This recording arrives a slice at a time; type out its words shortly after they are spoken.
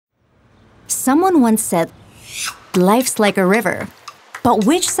Someone once said, life's like a river. But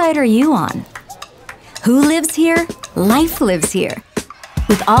which side are you on? Who lives here? Life lives here.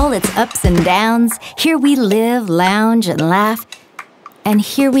 With all its ups and downs, here we live, lounge, and laugh. And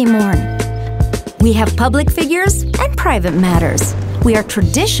here we mourn. We have public figures and private matters. We are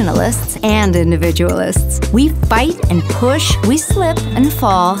traditionalists and individualists. We fight and push, we slip and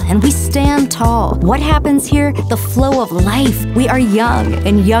fall, and we stand tall. What happens here? The flow of life. We are young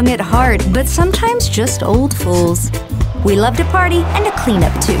and young at heart, but sometimes just old fools. We love to party and to clean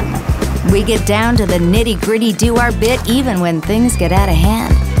up too. We get down to the nitty-gritty, do our bit even when things get out of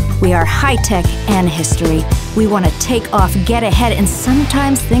hand. We are high-tech and history. We want to take off, get ahead, and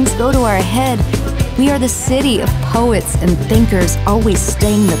sometimes things go to our head. We are the city of poets and thinkers, always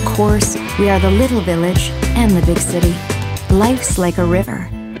staying the course. We are the little village and the big city. Life's like a river,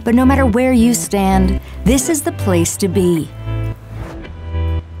 but no matter where you stand, this is the place to be.